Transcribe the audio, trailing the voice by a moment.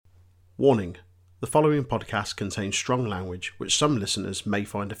Warning: the following podcast contains strong language which some listeners may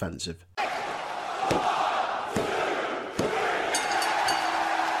find offensive.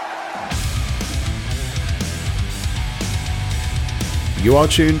 You are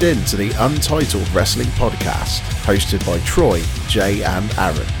tuned in to the Untitled Wrestling Podcast, hosted by Troy, Jay and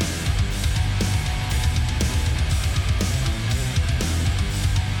Aaron.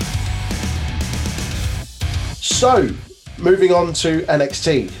 So, moving on to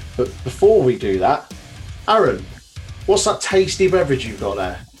NXT, but before we do that, Aaron, what's that tasty beverage you've got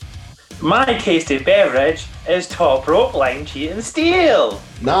there? My tasty beverage is top rope line cheating steel.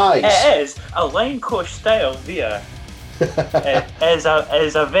 Nice. It is a line coach style beer. It is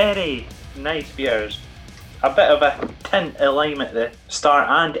a very nice beer. A bit of a tint of lime at the start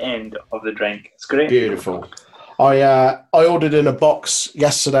and end of the drink. It's great. Beautiful. I ordered in a box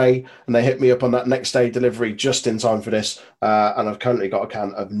yesterday and they hit me up on that next day delivery just in time for this. And I've currently got a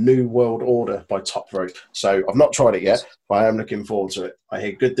can of New World Order by Top Rope. So I've not tried it yet, but I am looking forward to it. I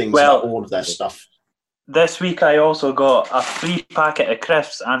hear good things about all of their stuff. This week I also got a free packet of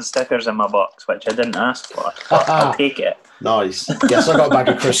crisps and stickers in my box, which I didn't ask for, but I'll take it. Nice. Yes, I got a bag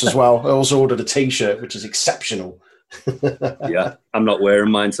of crisps as well. I also ordered a t-shirt, which is exceptional. Yeah, I'm not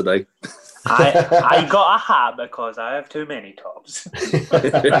wearing mine today. I got a hat because I have too many tops.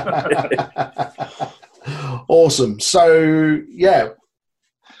 Awesome. So, yeah,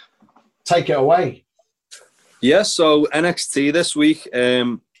 take it away. Yeah, so NXT this week,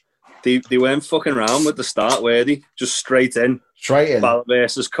 they weren't fucking around with the start, were they? Just straight in. Straight in. Balor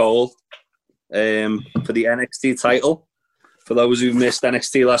versus Cole for the NXT title. For those who missed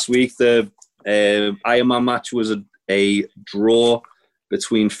NXT last week, the Iron Man match was a draw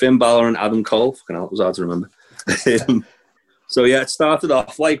between Finn Balor and Adam Cole. Fucking hell, it was hard to remember. So yeah, it started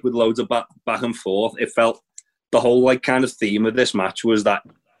off like with loads of back and forth. It felt the whole like kind of theme of this match was that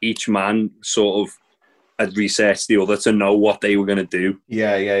each man sort of had researched the other to know what they were going to do.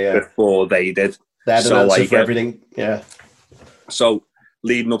 Yeah. Before they did. They had an answer for everything. Yeah. So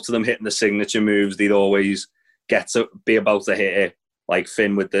leading up to them hitting the signature moves, they'd always get to be about to hit it, like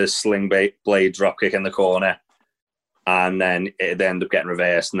Finn with the sling blade dropkick in the corner. And then it ended up getting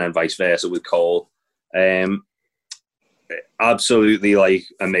reversed, and then vice versa with Cole. Absolutely, like,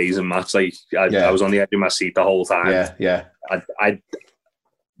 amazing match. Like, I was on the edge of my seat the whole time. Yeah.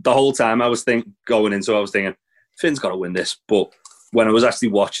 The whole time I was thinking, Finn's got to win this. But when I was actually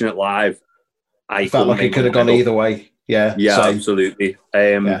watching it live, I felt like it could have gone either way. Yeah, same. Absolutely.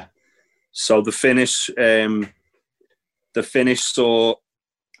 So the finish saw.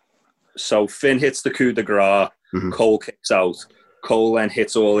 So Finn hits the coup de grace. Mm-hmm. Cole kicks out. Cole then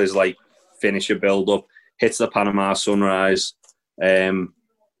hits all his like finisher build up, hits the Panama Sunrise. Finn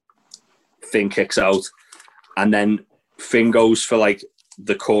kicks out, and then Finn goes for like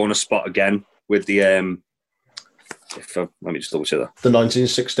the corner spot again with the let me just double check that. The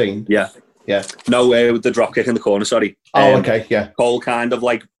 1916. Yeah. No way with the drop kick in the corner. Sorry. Okay. Yeah. Cole kind of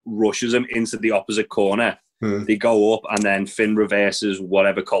like rushes him into the opposite corner. They go up, and then Finn reverses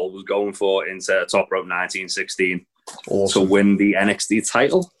whatever Cole was going for into top rope 1916 to win the NXT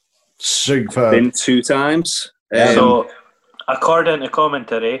title. Super. Finn 2 times. So, according to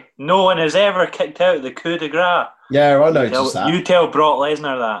commentary, no one has ever kicked out the coup de grace. Yeah, I noticed that. You tell Brock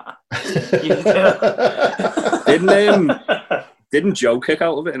Lesnar that. Didn't Joe kick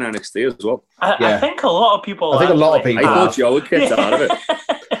out of it in NXT as well? I think a lot of people. I thought Joe had kicked out of it.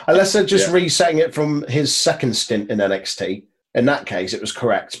 Unless they're just resetting it from his second stint in NXT. In that case, it was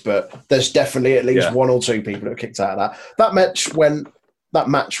correct. But there's definitely at least one or two people who kicked out of that. That match went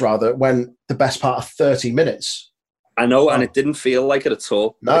the best part of 30 minutes. I know, and it didn't feel like it at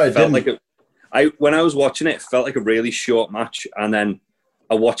all. No, it felt didn't. Like when I was watching it, it felt like a really short match. And then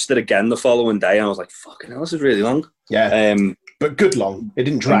I watched it again the following day, and I was like, fucking hell, this is really long. Yeah. But good long. It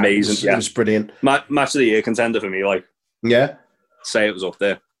didn't drag. Amazing. It was brilliant. Match of the year contender for me. Like, say it was up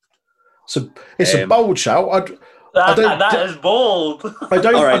there. So it's a bold shout. That is bold. I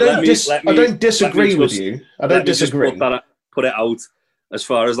don't disagree with you. I don't disagree. Put it out as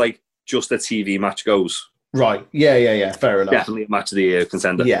far as like just a TV match goes. Right. Yeah. Fair enough. Definitely a match of the year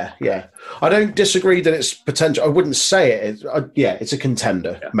contender. Yeah. I don't disagree that it's potential. I wouldn't say it. It's a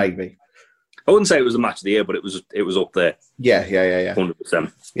contender, maybe. I wouldn't say it was a match of the year, but it was up there. Yeah.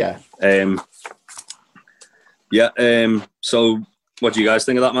 100%. Yeah. So what do you guys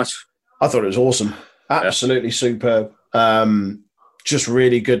think of that match? I thought it was awesome. Absolutely superb. Just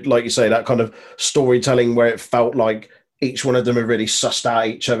really good, like you say, that kind of storytelling where it felt like each one of them had really sussed out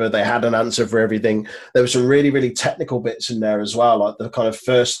each other. They had an answer for everything. There were some really, really technical bits in there as well. Like the kind of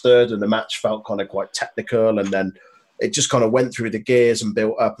first third of the match felt kind of quite technical. And then it just kind of went through the gears and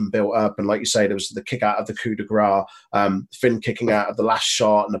built up. And like you say, there was the kick out of the coup de grace, Finn kicking out of the last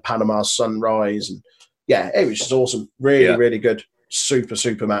shot and the Panama Sunrise. And yeah, it was just awesome. Really, really good. Super,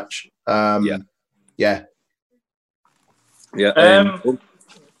 super match. Yeah. It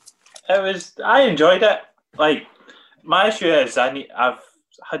was. I enjoyed it. Like, my issue is I've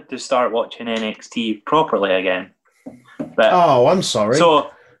had to start watching NXT properly again. But, I'm sorry.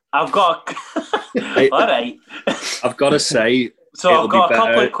 So I've got. All right. I've got to say. So I've got a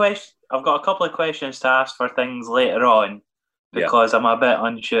couple of questions. I've got a couple of questions to ask for things later on because I'm a bit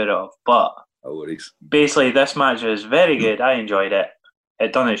unsure of. But no worries. Basically, this match was very good. I enjoyed it.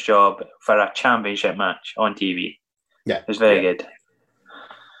 It done its job for a championship match on TV. Yeah, it was very good.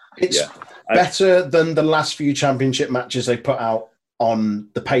 It's better than the last few championship matches they put out on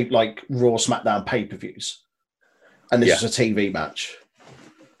the like Raw, SmackDown pay-per-views, and this is a TV match.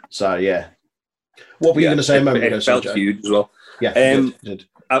 So yeah, what were you going to say a moment ago? It felt huge as well. Yeah, it did.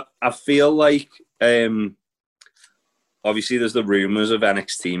 I feel like obviously there's the rumours of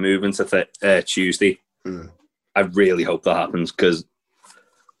NXT moving to Tuesday. I really hope that happens because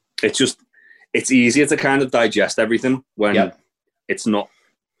it's easier to kind of digest everything when it's not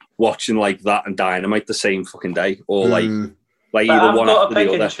watching like that and Dynamite the same fucking day, or like either one after the other. I've got to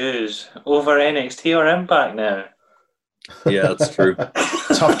pick and choose over NXT or Impact now. Yeah, that's true.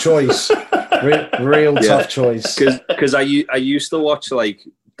 Tough choice. Real tough choice. Because I used to watch like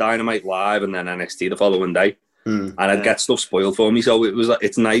Dynamite live and then NXT the following day, and I'd get stuff spoiled for me. So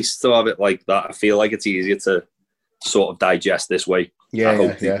it's nice to have it like that. I feel like it's easier to sort of digest this way. I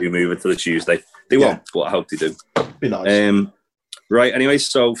hope they do move it to the Tuesday. They won't, but I hope they do. Be nice. Right, anyway,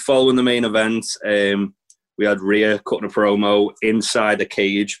 so following the main event, we had Rhea cutting a promo inside the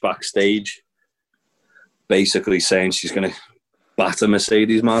cage backstage, basically saying she's going to batter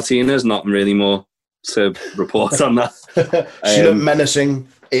Mercedes Martinez. Nothing really more to report on that. She looked menacing.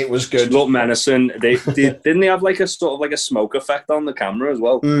 It was good. She looked menacing. Didn't they have like a sort of like a smoke effect on the camera as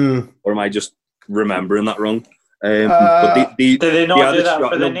well? Or am I just remembering that wrong? But did they not do that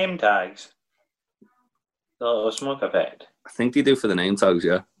for the name tags? The little smoke effect. I think they do for the name tags,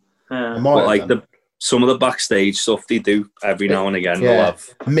 yeah. But like some of the backstage stuff they do every now and again. They'll have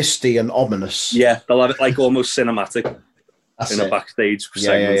misty and ominous. Yeah, they'll have it like almost cinematic a backstage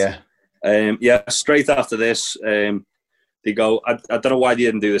segment. Straight after this, they go. I don't know why they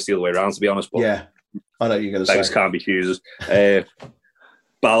didn't do this the other way around, to be honest. But I know what you're going to say. Things can't be choosers.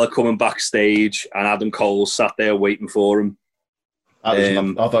 Balor coming backstage, and Adam Cole sat there waiting for him. I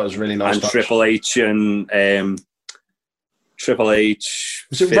thought it was really nice. And Triple H and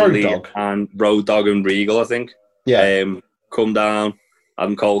Finley, Road Dogg and Regal, I think. Yeah. Come down.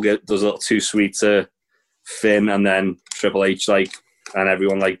 Adam Cole does a little too sweet to Finn, and then Triple H and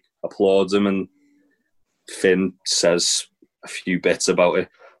everyone applauds him, and Finn says a few bits about it.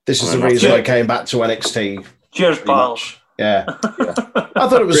 This is the reason I came back to NXT. Cheers, pal. Yeah. I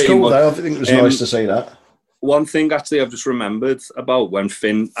thought it was cool, though. I think it was nice to see that. One thing, actually, I've just remembered about when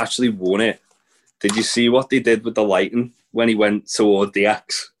Finn actually won it. Did you see what they did with the lighting when he went toward the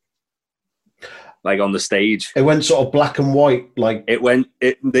axe? On the stage. It went sort of black and white.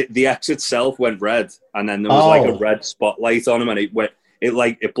 The axe itself went red, and then there was a red spotlight on him, and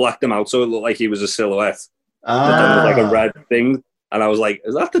it blacked him out, so it looked like he was a silhouette. But then there was a red thing, and I was like,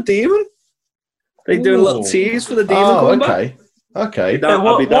 is that the demon? They doing a little tease for the demon coming back? Okay.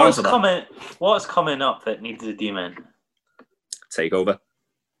 What's coming up that needs a demon? Takeover.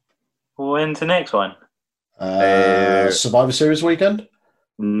 When's the next one? Survivor Series weekend?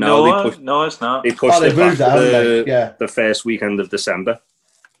 No, it's not. They pushed it back to the first weekend of December.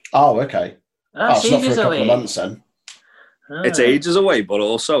 Oh, okay. That's it's not for a couple of months then. It's ages away, but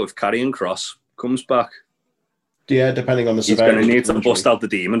also if Karrion Kross comes back, depending on the severity. He's going to need to bust out the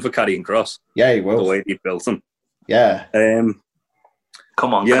demon for Karrion Kross. Yeah, he will. The way he built him. Yeah.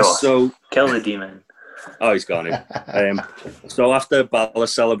 Come on, Kross. So kill the demon. Oh, he's gone in. So after Balor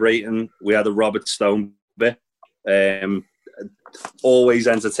celebrating, we had a Robert Stone bit. Always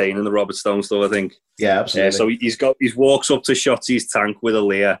entertaining, the Robert Stone stuff, I think. Yeah, absolutely. So he walks up to Shotzi's tank with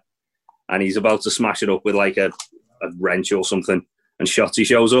Aaliyah, and he's about to smash it up with a wrench or something. And Shotzi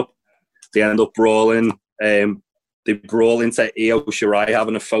shows up. They end up brawling. They brawl into Io Shirai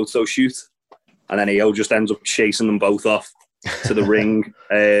having a photo shoot, and then Io just ends up chasing them both off to the ring.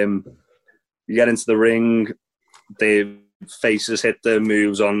 You get into the ring, the faces hit the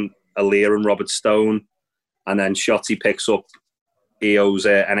moves on Aaliyah and Robert Stone, and then Shotzi picks up Io's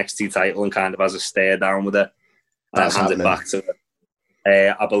NXT title and kind of has a stare down with it, and hands it back to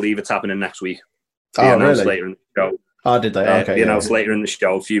her. I believe it's happening next week. They announced later in the show. Oh, did they? Okay. They announced later in the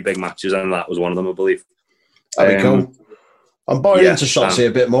show a few big matches, and that was one of them, I believe. That'd be cool. I'm buying yeah, into Shotzi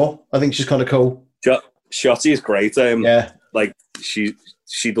a bit more. I think she's kind of cool. Shotzi is great. Yeah. Like she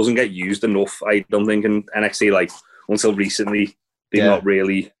doesn't get used enough, I don't think, in NXT. Like until recently, they've not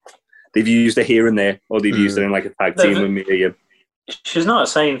really. They've used her here and there, or they've used her in like a tag team with me. She's not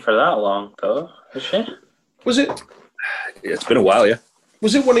signed for that long, though, is she? Was it? It's been a while, yeah.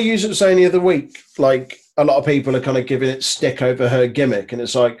 Was it one of you that was saying the other week? Like a lot of people are kind of giving it stick over her gimmick, and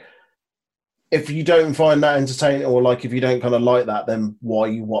it's like, if you don't find that entertaining, or like if you don't kind of like that, then why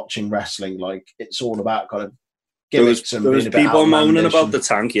are you watching wrestling? Like it's all about kind of gimmicks. There was people moaning about the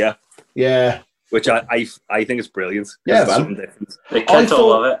tank, yeah, which I think is brilliant. Yeah, man. The kids all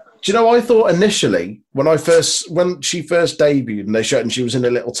love it. Do you know? I thought initially when she first debuted and they showed and she was in a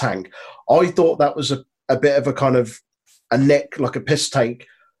little tank, I thought that was a bit of a kind of a nick, like a piss take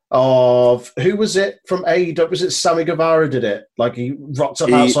of who was it from AEW? Was it Sammy Guevara did it? Like he rocked up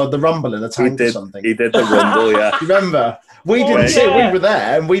outside the Rumble in a tank or something. He did the Rumble, yeah. You remember? We didn't see it. We were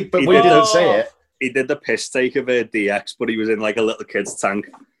there, and we didn't see it. He did the piss take of a DX, but he was in like a little kid's tank.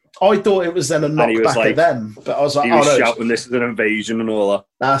 I thought it was then a knockback at them, but I was like, he was shouting, "This is an invasion" and all that.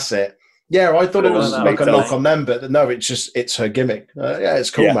 That's it. Yeah, I thought it was like a knock on them, but no, it's her gimmick. Yeah,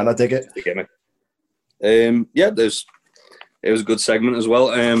 it's cool, man. I dig it. The gimmick. It was a good segment as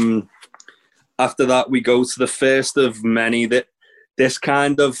well. After that, we go to the first of many that this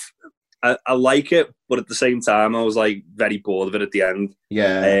kind of I like it, but at the same time, I was like very bored of it at the end.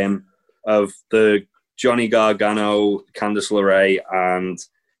 Yeah. Of the Johnny Gargano, Candice LeRae, and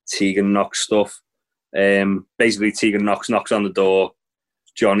Tegan Nox stuff. Basically, Tegan Nox knocks on the door.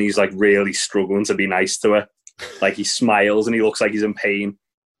 Johnny's like really struggling to be nice to her. Like he smiles and he looks like he's in pain.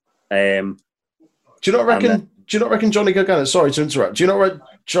 Do you not reckon Johnny Gargano? Sorry to interrupt. Do you not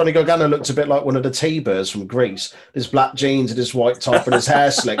Johnny Gargano looked a bit like one of the T-Birds from Greece? His black jeans and his white top and his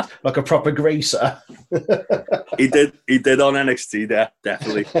hair slicked like a proper greaser. He did on NXT there,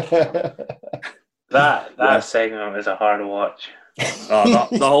 definitely. That segment was a hard watch.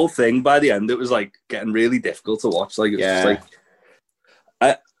 The whole thing by the end, it was like getting really difficult to watch. Like it's just like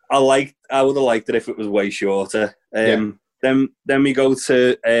I would have liked it if it was way shorter. Then we go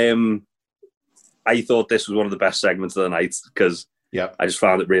to I thought this was one of the best segments of the night because I just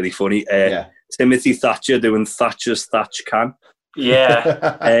found it really funny. Timothy Thatcher doing Thatcher's Thatch Can.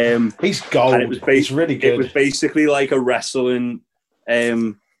 Yeah. He's gold. And he's really good. It was basically like a wrestling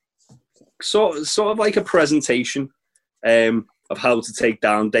sort of like a presentation of how to take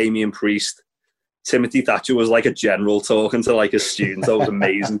down Damian Priest. Timothy Thatcher was like a general talking to like a student. That was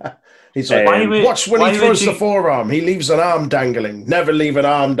amazing. He's like, watch when he throws the forearm. He leaves an arm dangling. Never leave an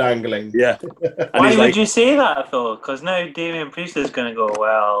arm dangling. Yeah. Why would you say that, though? Because now Damian Priest is going to go,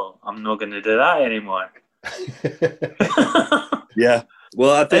 well, I'm not going to do that anymore. Yeah.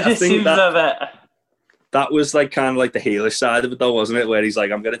 Well, I think that that was like kind of like the heelish side of it, though, wasn't it? Where he's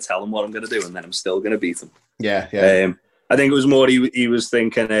like, I'm going to tell him what I'm going to do, and then I'm still going to beat him. Yeah, yeah. I think it was more he was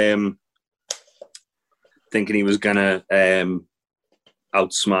thinking he was going to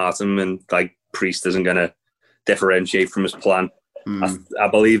outsmart him, and like Priest isn't going to differentiate from his plan. I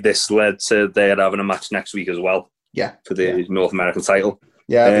believe this led to they're having a match next week as well. Yeah, for the North American title.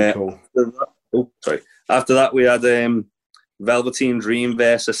 Yeah, that'd be cool. After that, we had Velveteen Dream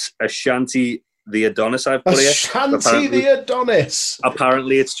versus Ashanti the Adonis. I've put here. Ashanti the Adonis.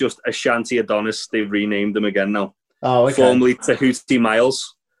 Apparently, it's just Ashanti Adonis. They've renamed him again now. Oh, okay. Formerly Tahuti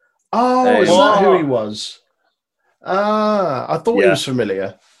Miles. Oh, is that who he was? I thought he was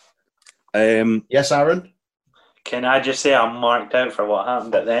familiar. Yes, Aaron? Can I just say I'm marked out for what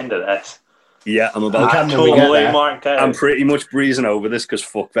happened at the end of this? Yeah, I'm about totally marked out. I'm pretty much breezing over this because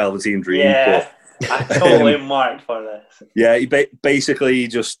fuck Velveteen Dream. Yeah, I totally marked for this. Yeah, he basically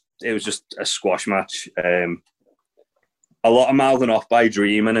it was just a squash match. A lot of mouthing off by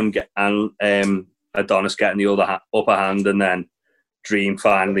Dream and Adonis getting the upper hand, and then Dream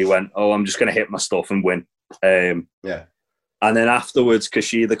finally went, "Oh, I'm just going to hit my stuff and win." And then afterwards,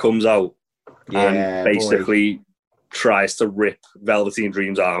 Kushida comes out and basically tries to rip Velveteen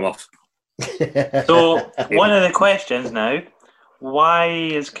Dream's arm off. So one of the questions now: why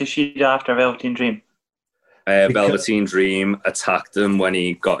is Kushida after Velveteen Dream? Velveteen Dream attacked him when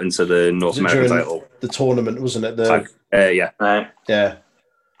he got into the North American title. The tournament, wasn't it? Yeah. Right. Yeah.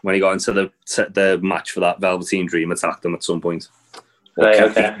 When he got into the match for that, Velveteen Dream attacked him at some point. Right,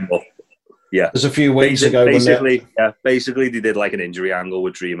 okay. Yeah. It was a few weeks ago. Basically, they did like an injury angle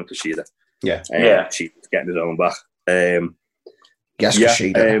with Dream and Kushida. Yeah. Kushida getting his own back.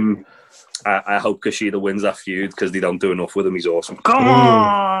 Kushida. I hope Kushida wins that feud because they don't do enough with him. He's awesome. Come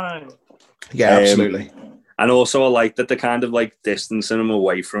on! Yeah, absolutely. And also, I like that they're kind of like distancing him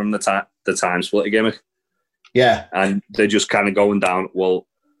away from the time splitter gimmick. Yeah. And they're just kind of going down, well,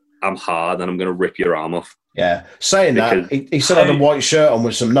 I'm hard and I'm going to rip your arm off. Yeah. Saying Because- that, he still had a white shirt on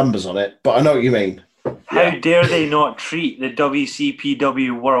with some numbers on it, but I know what you mean. How dare they not treat the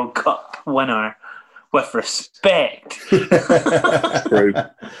WCPW World Cup winner with respect? True.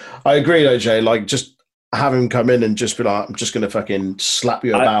 I agree, though, Jay. Like, just have him come in and just be like, I'm just going to fucking slap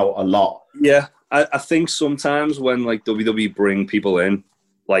you about a lot. Yeah, I think sometimes when like WWE bring people in,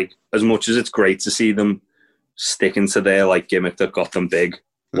 like as much as it's great to see them sticking to their like gimmick that got them big,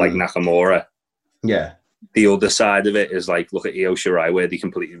 like Nakamura. Yeah. The other side of it is like, look at Io Shirai, where they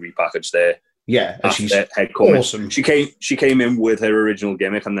completely repackaged their she's head coming. awesome. She came in with her original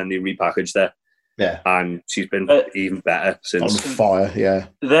gimmick and then they repackaged her. Yeah. And she's been even better since. On fire, yeah.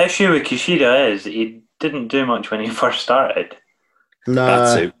 The issue with Kushida is he didn't do much when he first started. No.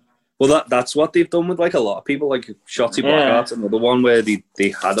 That too. Well, that's what they've done with like a lot of people, like Shotzi Blackheart's another one where they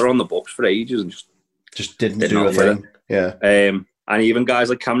had her on the books for ages and just didn't do a thing. Yeah. And even guys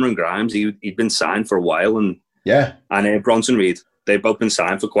like Cameron Grimes, he'd been signed for a while, and Bronson Reed, they've both been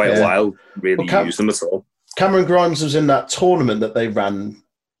signed for quite a while. Really used them at all. Cameron Grimes was in that tournament that they ran,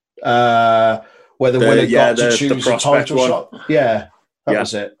 where the winner got to choose a title shot. Yeah, that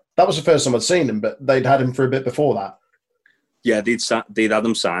was it. That was the first time I'd seen him, but they'd had him for a bit before that. Yeah, they'd had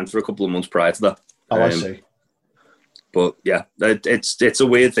him signed for a couple of months prior to that. Oh, I see. But yeah, it's a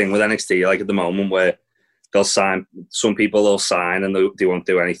weird thing with NXT, like at the moment, where they'll sign, some people they'll sign and they won't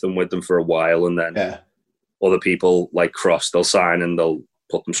do anything with them for a while, and then other people like Cross, they'll sign and they'll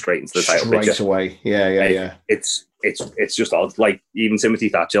put them straight into the title picture. Straight away. Yeah. It's just odd. Like even Timothy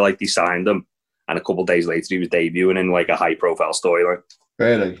Thatcher, like they signed him, and a couple of days later he was debuting in like a high profile storyline.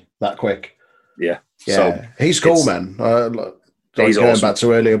 Really? That quick? Yeah. So he's cool, man. He's going back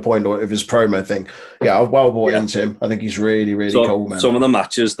to earlier point of his promo thing. Yeah, I've well bought into him. I think he's really, really cool, man. Some of the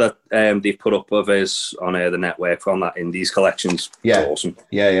matches that they've put up of his on the network on that Indies collections, awesome.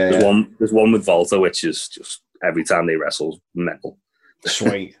 There's one with Volta, which is just every time they wrestle, mental.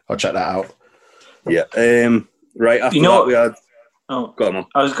 Sweet. I'll check that out. Yeah. Right after that, we had. Oh, go on, man.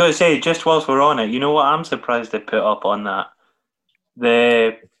 I was going to say, just whilst we're on it, you know what I'm surprised they put up on that?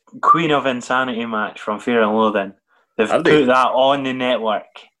 The Queen of Insanity match from Fear and Loathing. They've put that on the network.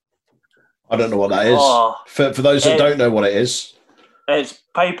 I don't know what that is. For those that don't know what it is. It's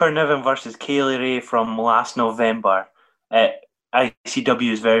Piper Niven versus Kaylee Ray from last November at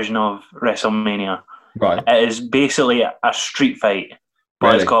ICW's version of WrestleMania. Right. It is basically a street fight.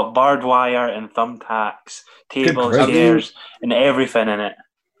 But it's got barbed wire and thumbtacks, tables, chairs, and everything in it.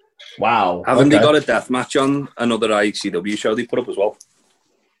 Wow. Haven't they got a death match on another ICW show they put up as well?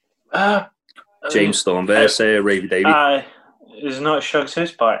 James Storm versus Ravy Davey. It's not Shug's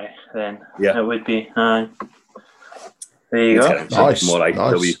house party then. Yeah. It would be. There you go. Nice. More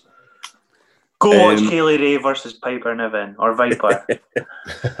ICW. Go watch Kaylee Ray versus Piper Niven or Viper.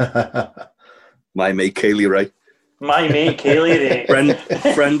 My mate Kaylee Ray. My mate Kaylee Ray.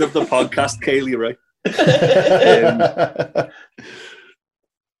 Friend of the podcast, Kaylee Ray.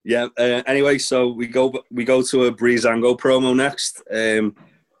 Anyway, so we go to a Breezango promo next. They're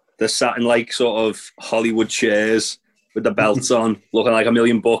sat in like sort of Hollywood chairs with the belts on, looking like $1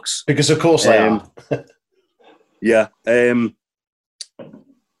 million. Because of course they are. Yeah.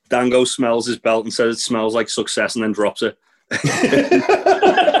 Dango smells his belt and says it smells like success, and then drops it.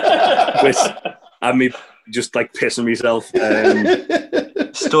 Which had me just like pissing myself.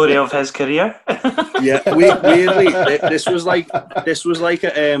 Story of his career. Weirdly, this was like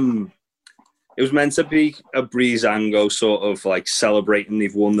it was meant to be a Breezango sort of like celebrating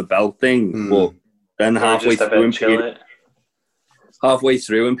they've won the belt thing, but then halfway through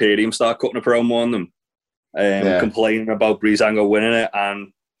Imperium start cutting a promo on them, complaining about Breezango winning it,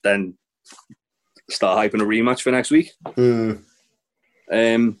 and then start hyping a rematch for next week.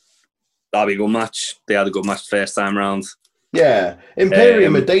 That'll be a good match. They had a good match the first time round. Yeah,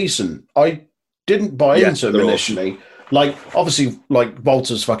 Imperium are decent. I didn't buy into them initially. Awesome. Like, obviously, like,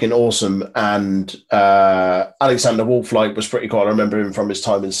 Walter's fucking awesome, and Alexander Wolf, like, was pretty cool. I remember him from his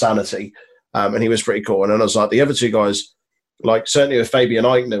time in Sanity, and he was pretty cool. And then I was like, the other two guys, like, certainly with Fabian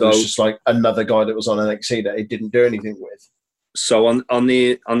Eichner, was just, like, another guy that was on NXT that he didn't do anything with. So on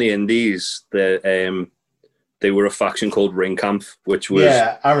the Indies, they were a faction called Ringkampf, which was...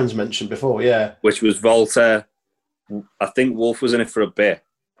 Yeah, Aaron's mentioned before, which was Walter. I think Wolf was in it for a bit.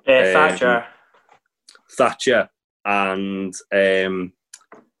 Thatcher. And Marcel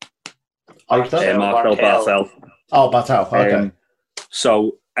Barthel. Oh, Barthel, okay.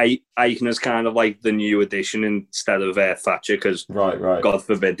 So Eichner's kind of like the new addition instead of Thatcher, because right. God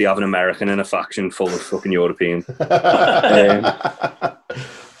forbid they have an American in a faction full of fucking Europeans.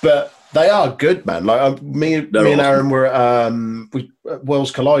 But They are good, man. Like me and They're Aaron were at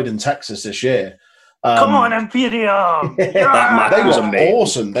Worlds Collide in Texas this year. Come on, Imperium! That match They was were amazing.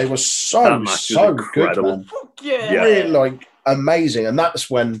 awesome. They were so good, man. Yeah. Really, like, amazing. And that's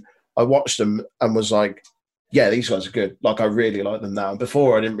when I watched them and was like, yeah, these guys are good. Like, I really like them now. And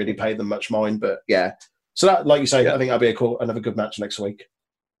before, I didn't really pay them much mind, but yeah. So that, like you say, I think that'll be another good match next week.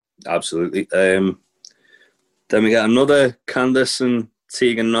 Absolutely. Then we get another Candice and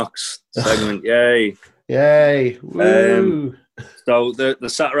Tegan Knox segment. Yay! Yay! Woo! So they're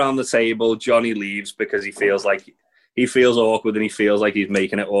sat around the table. Johnny leaves because he feels awkward and he feels like he's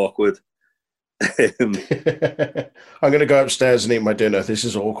making it awkward. I'm going to go upstairs and eat my dinner. This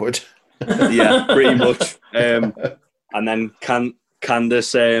is awkward. Yeah, pretty much. And then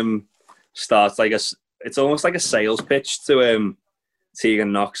Candice starts it's almost like a sales pitch to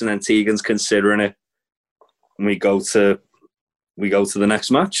Tegan Knox, and then Tegan's considering it. And we go to the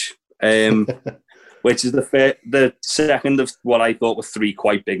next match, which is the second of what I thought were three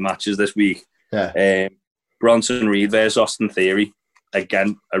quite big matches this week. Yeah. Bronson Reed versus Austin Theory.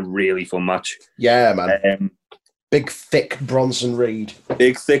 Again, a really fun match. Yeah, man. Big, thick Bronson Reed.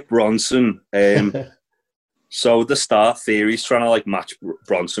 Big, thick Bronson. So at the start, Theory's trying to match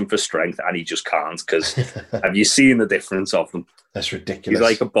Bronson for strength, and he just can't, because have you seen the difference of them? That's ridiculous. He's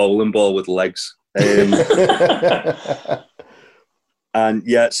like a bowling ball with legs. And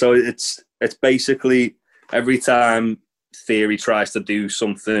yeah, so it's basically every time Theory tries to do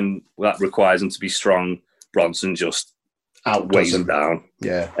something that requires him to be strong, Bronson just outweighs him down.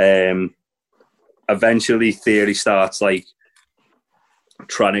 Yeah. Eventually, Theory starts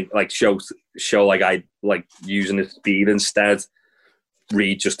trying to show I using his speed instead.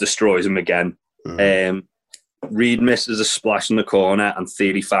 Reed just destroys him again. Mm-hmm. Reed misses a splash in the corner, and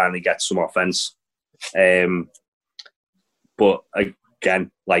Theory finally gets some offense. But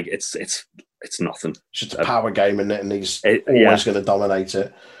again, it's nothing. It's just a power game, isn't it? And he's always going to dominate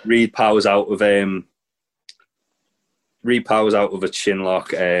it. Reed powers out of a chin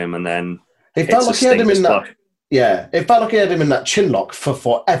lock, and then it felt like he had him in that. Yeah, it felt like he had him in that chin lock for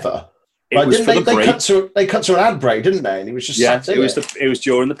forever. Like, they cut to an ad break, didn't they? And he was just it was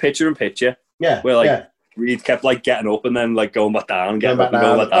during the picture-in-picture. Yeah, where Reed kept getting up and then going back down, and going up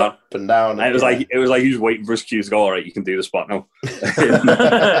and down. And it was like he was waiting for his cue to go. All right, you can do the spot now.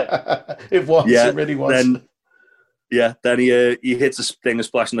 It was. Yeah, it really was. Then he hits a stinger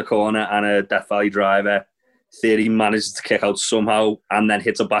splash in the corner and a Death Valley driver. Theory manages to kick out somehow and then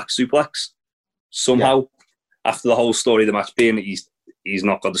hits a back suplex somehow. After the whole story of the match being he's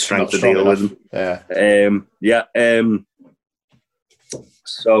not got the strength to deal with him.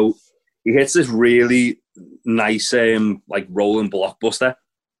 So he hits this really nice rolling blockbuster.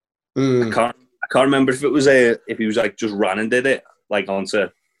 I can't remember if he was just ran and did it onto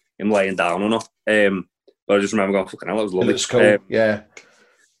him laying down or not. But I just remember going, fucking hell, that was lovely. It's cool.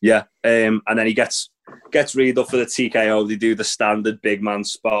 And then he gets Reed up for the TKO. They do the standard big man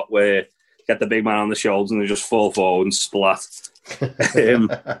spot where get the big man on the shoulders and they just fall forward and splat.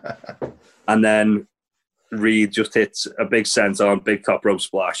 And then Reed just hits a big senton, big top rope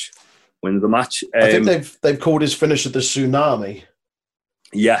splash, wins the match. I think they've called his finisher the tsunami.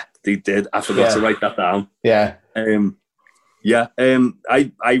 Yeah, they did. I forgot to write that down. Yeah. I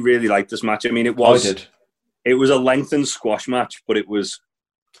really liked this match. I mean, it was a lengthened squash match, but it was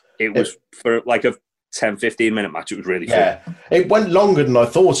for a 10-15 minute match. It was really fun. It went longer than I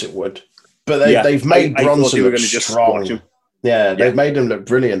thought it would. But they've made Bronson look strong. They've made him look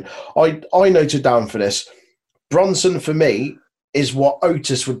brilliant. I noted down for this. Bronson, for me, is what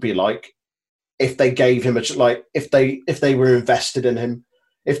Otis would be like if they gave him if they were invested in him.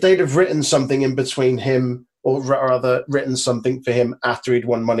 If they'd have written something in between him, or rather written something for him after he'd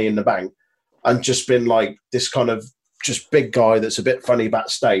won Money in the Bank, and just been this kind of just big guy that's a bit funny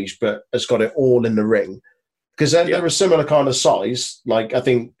backstage, but has got it all in the ring. Because they're a similar kind of size. I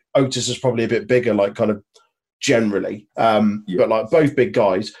think Otis is probably a bit bigger, kind of generally, but both big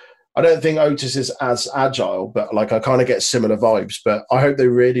guys. I don't think Otis is as agile, but I kind of get similar vibes. But I hope they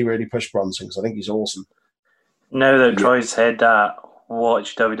really, really push Bronson because I think he's awesome. Now that Troy's said that,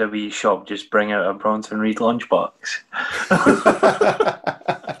 watch WWE Shop just bring out a Bronson Reed lunchbox.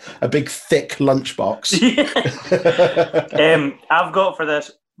 A big, thick lunchbox. I've got for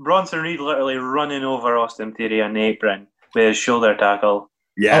this Bronson Reed literally running over Austin Theory on the apron with his shoulder tackle.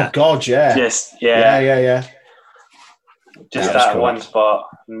 Yeah. Oh God, yeah. Just yeah. Just that cool. One spot,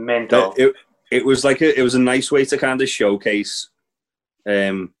 mental. It was a nice way to kind of showcase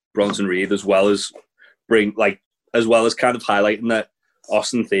Bronson Reed as well as kind of highlighting that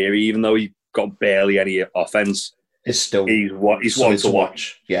Austin Theory, even though he got barely any offense, it's still he's one to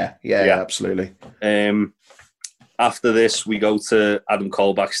watch. Yeah, absolutely. After this, we go to Adam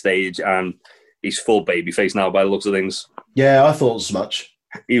Cole backstage, and he's full babyface now by the looks of things. Yeah, I thought as much.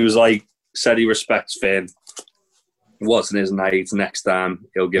 He was said he respects Finn. It wasn't his night. Next time,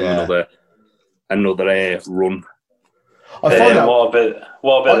 he'll give him another run. What about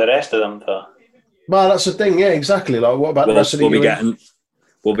the rest of them, though? Well, that's the thing. Yeah, exactly. Like, what about the rest of the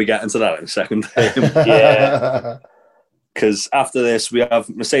We'll be getting to that in a second. Yeah. Because after this, we have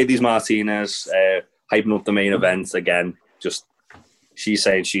Mercedes Martinez hyping up the main event again. Just she's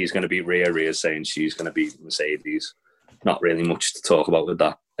saying she's going to beat Rhea. Rhea's saying she's going to beat Mercedes. Not really much to talk about with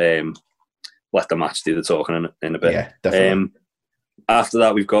that. Let the match do the talking in a bit. Yeah, definitely. After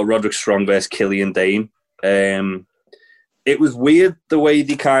that, we've got Roderick Strong versus Killian Dane. It was weird the way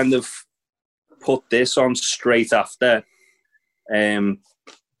they kind of put this on straight after,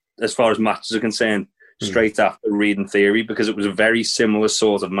 as far as matches are concerned, straight after Reed and Theory, because it was a very similar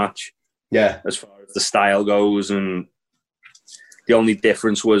sort of match. Yeah. As far as the style goes, and the only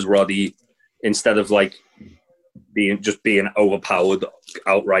difference was Roddy, instead of being overpowered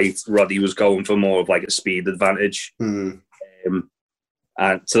outright, Roddy was going for more of a speed advantage. And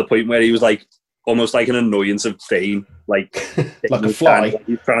to the point where he was almost like an annoyance of Dane, like a fly.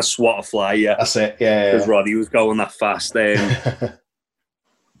 He's trying to swat a fly, yeah. That's it, yeah. Because Roddy was going that fast.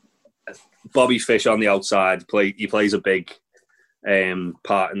 Bobby Fish on the outside, he plays a big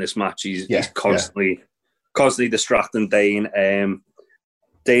part in this match. He's constantly distracting Dane.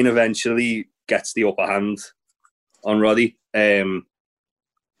 Dane eventually gets the upper hand on Roddy, and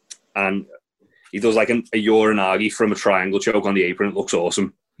he does a uranagi from a triangle choke on the apron. It looks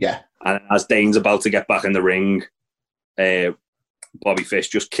awesome. Yeah. And as Dane's about to get back in the ring, Bobby Fish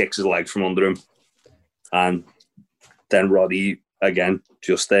just kicks his leg from under him, and then Roddy again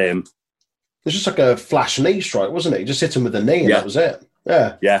just it's just like a flash knee strike, wasn't it? He just hit him with a knee, and that was it.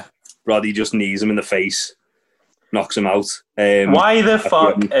 Yeah. Yeah. Roddy just knees him in the face, knocks him out. Why the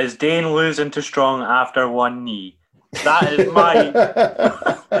fuck is Dane losing to Strong after one knee? That is my...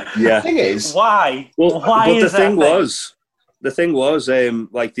 Yeah. The thing is... Why? Well, why but is the thing was,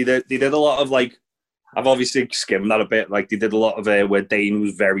 they did a lot of I've obviously skimmed that a bit. They did a lot of where Dane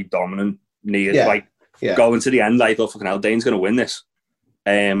was very dominant. Going to the end, I thought, fucking hell, Dane's going to win this.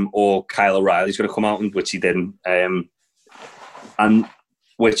 Or Kyle O'Reilly's going to come out, which he didn't. And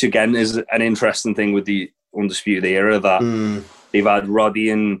which again is an interesting thing with the Undisputed Era, that they've had Roddy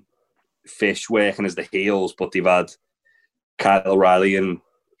and Fish working as the heels, but they've had Kyle O'Reilly and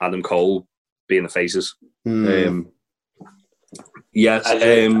Adam Cole being the faces. Yes, I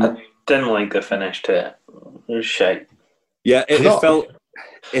didn't like the finish to it. It was shite. Yeah,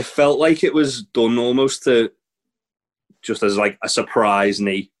 it felt like it was done almost to just as a surprise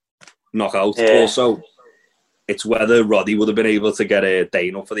knee knockout. Yeah. Also, it's whether Roddy would have been able to get a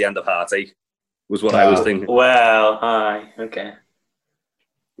Dane up for the end of Heartache, was what I was thinking. Well, aye, okay.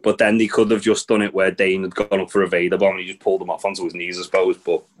 But then they could have just done it where Dane had gone up for a Vader bomb and he just pulled him off onto his knees, I suppose.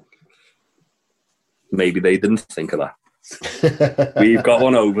 But maybe they didn't think of that. We've got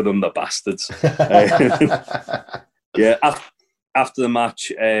one over them, the bastards. Yeah, after the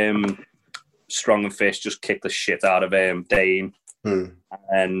match, Strong and Fish just kicked the shit out of Dane,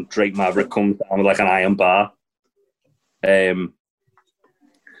 and Drake Maverick comes down with an iron bar,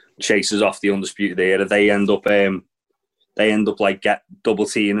 chases off the Undisputed Era. They end up get double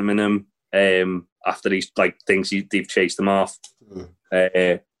teaming him after he thinks they've chased him off.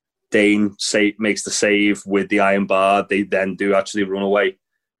 Dane makes the save with the iron bar. They then do actually run away,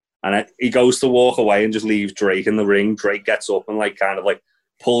 and he goes to walk away and just leaves Drake in the ring. Drake gets up and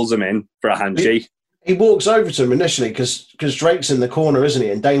pulls him in for a handshake. He walks over to him initially because Drake's in the corner, isn't he?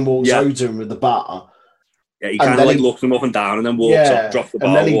 And Dane walks over to him with the bar. Yeah, he kind of looks him up and down and then walks up, drops the bar,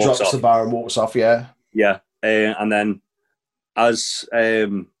 and then he drops off. the bar and walks off. Yeah, yeah. And then as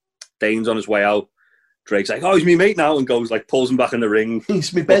Dane's on his way out, Drake's like, "Oh, he's me mate now," and goes pulls him back in the ring.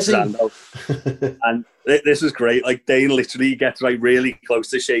 He's me busy. And this is great. Dane literally gets really close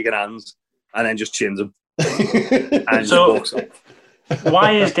to shaking hands and then just chins him and just walks off.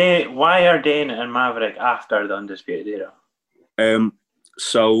 Why are Dane and Maverick after the Undisputed Era?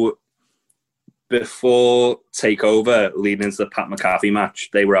 So before TakeOver, leading into the Pat McAfee match,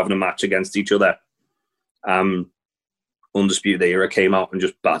 they were having a match against each other. Undisputed Era came out and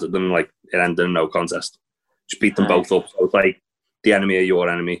just battered them. It ended in no contest. Just beat them both up. So it's the enemy are your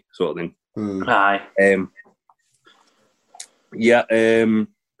enemy sort of thing. Aye.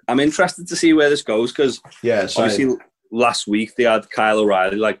 I'm interested to see where this goes because obviously last week they had Kyle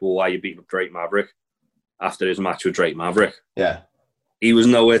O'Reilly well, why are you beating up Drake Maverick after his match with Drake Maverick? Yeah. He was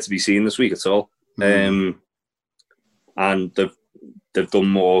nowhere to be seen this week at all. and they've done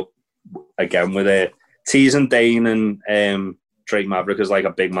more again with it. Tease and Dane and Drake Maverick is like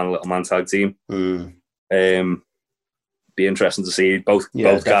a big man, little man tag team. Be interesting to see. Both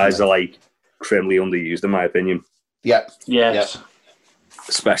guys are like criminally underused, in my opinion. Yeah. Yes. Yep.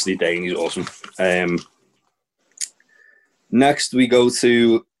 Especially Dane, he's awesome. Next, we go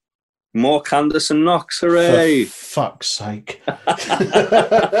to more Candice and Knox. Hooray! For fuck's sake.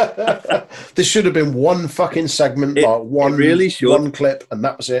 This should have been one fucking segment, one clip, and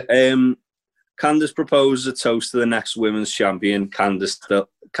that was it. Candice proposes a toast to the next women's champion, Candice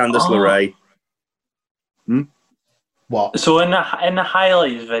LeRae. What? So in the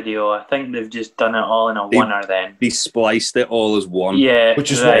highlights video, I think they've just done it all in a winner then. They spliced it all as one. Yeah. Which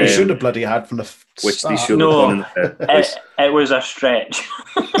is what they should have bloody had from the which they should have done in the first place. It was a stretch.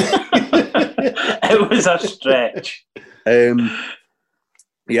 It was a stretch. So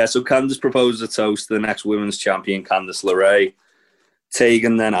Candice proposes a toast to the next women's champion, Candice LeRae.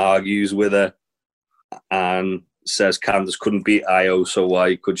 Tegan then argues with her and says Candice couldn't beat Io, so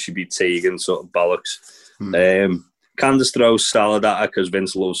why could she beat Tegan? Sort of bollocks. Candice throws salad at her because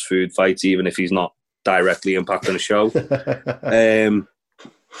Vince loves food fights, even if he's not directly impacting the show.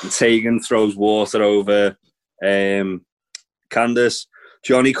 Tegan throws water over Candice.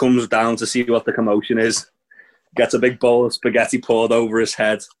 Johnny comes down to see what the commotion is. Gets a big bowl of spaghetti poured over his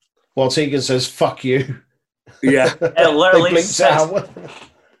head. While Tegan says, fuck you. Yeah. It literally sits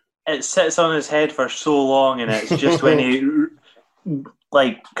on his head for so long, and it's just when he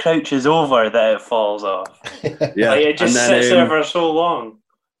crouches over that it falls off. Yeah. It just sits there for so long.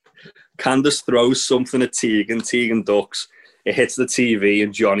 Candice throws something at Tegan. Tegan ducks. It hits the TV,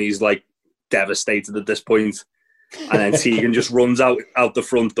 and Johnny's devastated at this point. And then Tegan just runs out the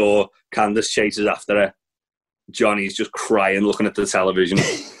front door. Candice chases after her. Johnny's just crying, looking at the television.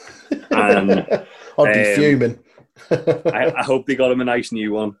 And I'd be fuming. I hope they got him a nice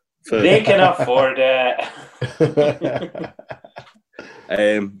new one. They can afford it.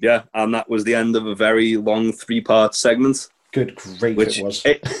 And that was the end of a very long 3-part segment. Good grief, it was.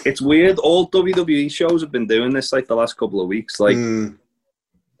 It's weird. All WWE shows have been doing this the last couple of weeks. We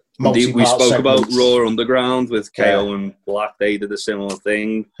spoke about Raw Underground with KO and Black. They did a similar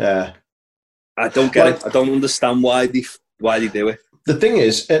thing. Yeah. I don't get it. I don't understand why they do it. The thing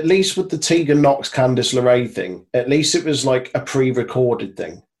is, at least with the Tegan Knox Candice LeRae thing, at least it was like a pre-recorded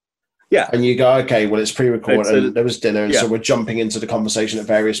thing. Yeah. And you go, okay, well, it's pre-recorded and there was dinner, and so we're jumping into the conversation at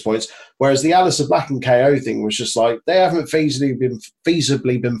various points. Whereas the Aleister Black and KO thing was just like, they haven't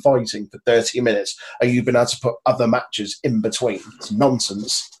feasibly been fighting for 30 minutes, and you've been able to put other matches in between. It's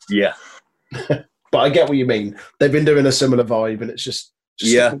nonsense. Yeah. But I get what you mean. They've been doing a similar vibe, and it's just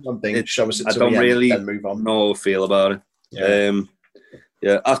one thing. Show us it I don't really then move on. know how I feel about it.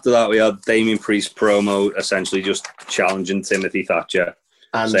 After that, we had Damien Priest promo, essentially just challenging Timothy Thatcher.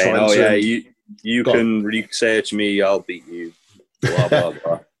 And saying, you can research me, I'll beat you, blah, blah,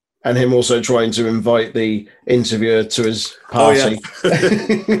 blah. And him also trying to invite the interviewer to his party.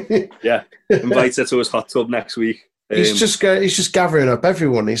 Yeah, invites her to his hot tub next week. He's just gathering up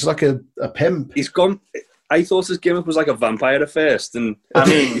everyone. He's like a pimp. He's gone. I thought his gimmick was like a vampire at first, and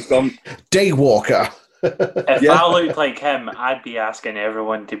he's gone Daywalker. If I looked like him, I'd be asking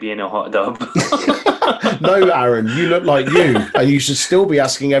everyone to be in a hot tub. No, Aaron, you look like you, and you should still be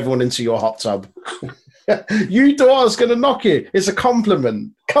asking everyone into your hot tub. You thought I was going to knock you. It's a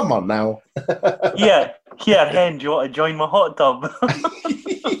compliment. Come on now. Here, Hen, do you want to join my hot tub?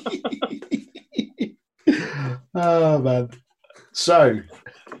 Oh, man. So.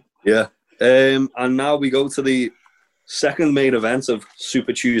 Yeah. And now we go to the second main event of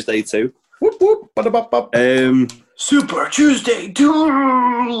Super Tuesday 2. Whoop, whoop, ba-da-bop-bop. Super Tuesday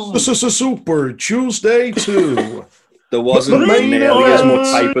 2! This is a Super Tuesday 2. There wasn't nearly as much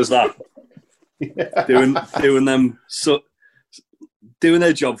hype as that. Yeah. Doing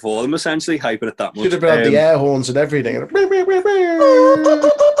their job for them, essentially hyping it that much. Should have had the air horns and everything.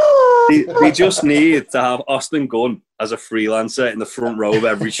 They just need to have Austin Gunn as a freelancer in the front row of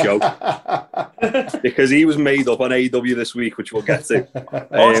every show. Because he was made up on AEW this week, which we'll get to.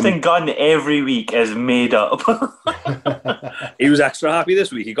 Austin Gunn every week is made up. He was extra happy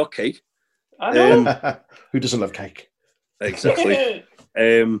this week. He got cake. I know. Who doesn't love cake? Exactly.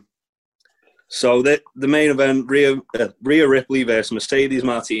 So the main event, Rhea Ripley versus Mercedes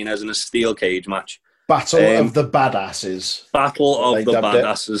Martinez in a steel cage match. Battle of the Badasses. Battle of the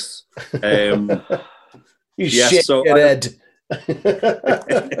Badasses. You shit your head.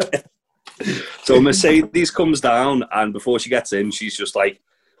 So Mercedes comes down, and before she gets in, she's just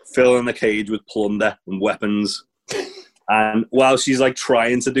filling the cage with plunder and weapons. And while she's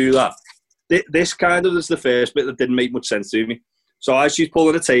trying to do that, this kind of is the first bit that didn't make much sense to me. So as she's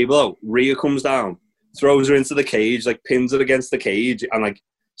pulling the table out, Rhea comes down, throws her into the cage, like pins her against the cage, and like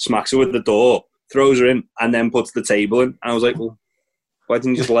smacks her with the door, throws her in, and then puts the table in. And I was like, well, why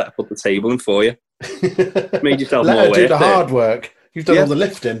didn't you just let her put the table in for you? Made yourself let more her do the work hard work. You've done all the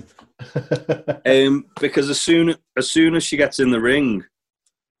lifting. Because as soon as she gets in the ring,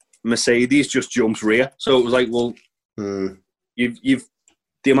 Mercedes just jumps Rhea. So it was like, well, you've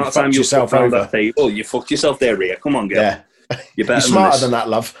the amount of time you fucked around that table, you fucked yourself there, Rhea. Come on, girl. Yeah. You're smarter than that,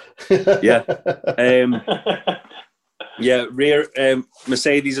 love. Yeah. Rhea,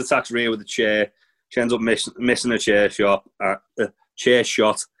 Mercedes attacks Rhea with a chair. She ends up missing a chair shot,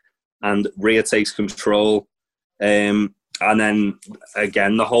 and Rhea takes control. And then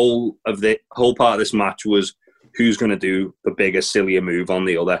again, the whole part of this match was who's going to do the bigger, sillier move on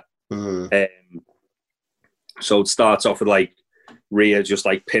the other. So it starts off with like Rhea just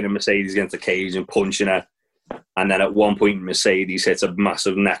like pinning Mercedes against the cage and punching her. And then at one point, Mercedes hits a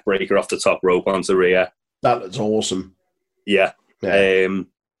massive neck breaker off the top rope onto Rhea. That looks awesome. Yeah. Then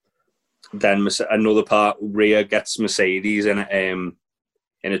another part, Rhea gets Mercedes in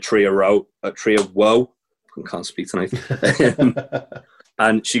a tree of woe. I can't speak tonight.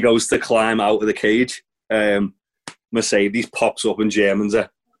 And she goes to climb out of the cage. Mercedes pops up and Germans her.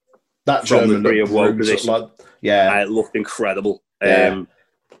 That from German the tree of woe position. It looked incredible. Yeah.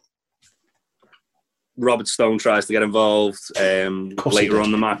 Robert Stone tries to get involved later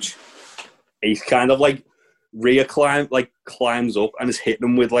on the match. He's kind of like Rhea climbs up and is hitting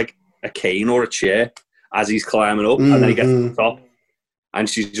him with like a cane or a chair as he's climbing up, and then he gets to the top, and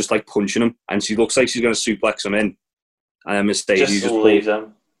she's just like punching him, and she looks like she's going to suplex him in, and then Mercedes just leaves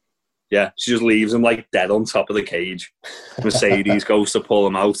him. Yeah, she just leaves him like dead on top of the cage. Mercedes goes to pull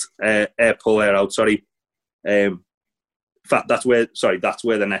him out, pull her out. Sorry, in fact, that's where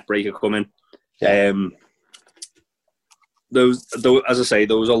the neck breaker come in. Yeah. As I say,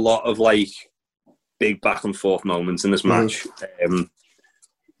 there was a lot of like big back and forth moments in this match,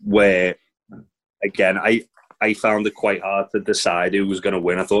 where again I found it quite hard to decide who was going to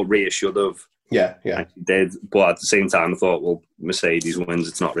win. I thought Rhea should have. Yeah. And she did, but at the same time, I thought, well, Mercedes wins.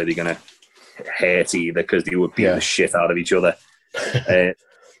 It's not really going to hurt either because they would beat the shit out of each other.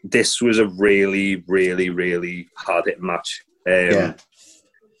 This was a really, really, really hard-hitting match.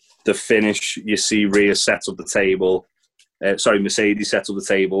 The finish, you see Rhea sets up the table. Mercedes sets up the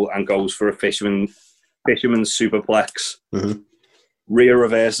table and goes for a fisherman's superplex. Rhea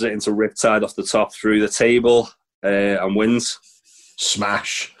reverses it into riptide off the top through the table and wins.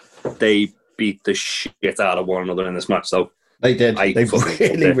 Smash. They beat the shit out of one another in this match, though. They did. They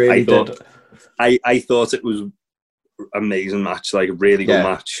really did. I thought it was an amazing match, like a really good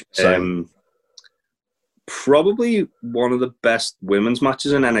match. Probably one of the best women's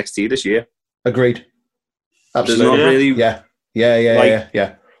matches in NXT this year. Agreed. Absolutely. There's not really...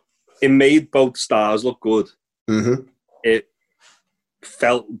 Yeah. It made both stars look good. It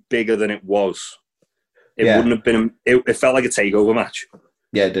felt bigger than it was. It wouldn't have been... It felt like a takeover match.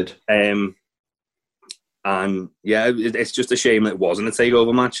 Yeah, it did. It's just a shame that it wasn't a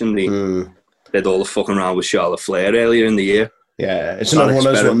takeover match, and they did all the fucking around with Charlotte Flair earlier in the year. Yeah, it's another one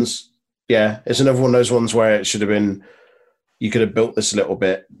of those ones. Yeah, it's another one of those ones where it should have been. You could have built this a little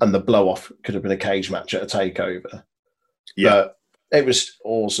bit, and the blow off could have been a cage match at a takeover. Yeah, but it was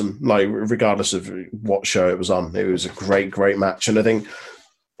awesome. Like regardless of what show it was on, it was a great match, and I think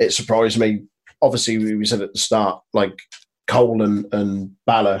it surprised me. Obviously, we said at the start, like Cole and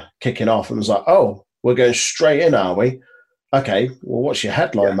Balor kicking off, and was like, oh, we're going straight in, are we? Okay, well, what's your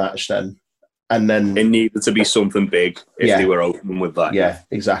headline match then? And then it needed to be something big if they were open with that. Yeah,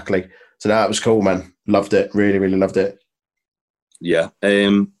 exactly. So that was cool, man. Loved it. Really, really loved it. Yeah.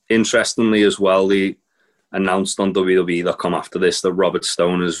 Interestingly as well, they announced on WWE.com after this that Robert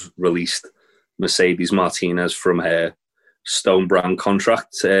Stone has released Mercedes Martinez from her Stone brand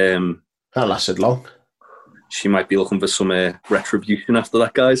contract. That lasted long. She might be looking for some retribution after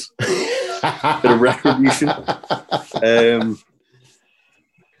that, guys. Bit of retribution.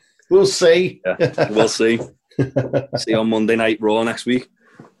 We'll see. Yeah, we'll see. See you on Monday Night Raw next week,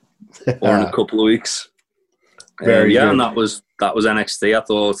 or in a couple of weeks. Very good. And that was NXT. I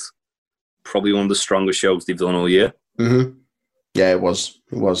thought probably one of the strongest shows they've done all year. Yeah, it was.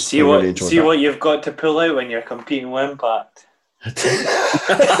 See what you've got to pull out when you're competing with Impact.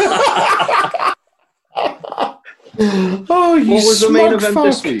 Oh, you what was the main event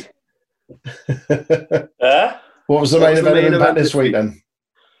this week? What was the main event in Impact this week then?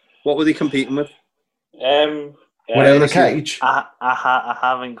 What were they competing with? Were they in a cage? I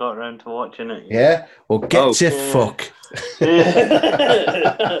haven't got around to watching it yet. Yeah? Well, get to fuck.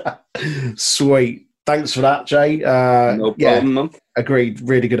 Sweet. Thanks for that, Jay. No problem, man. Agreed.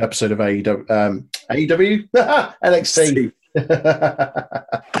 Really good episode of AEW. AEW? NXT.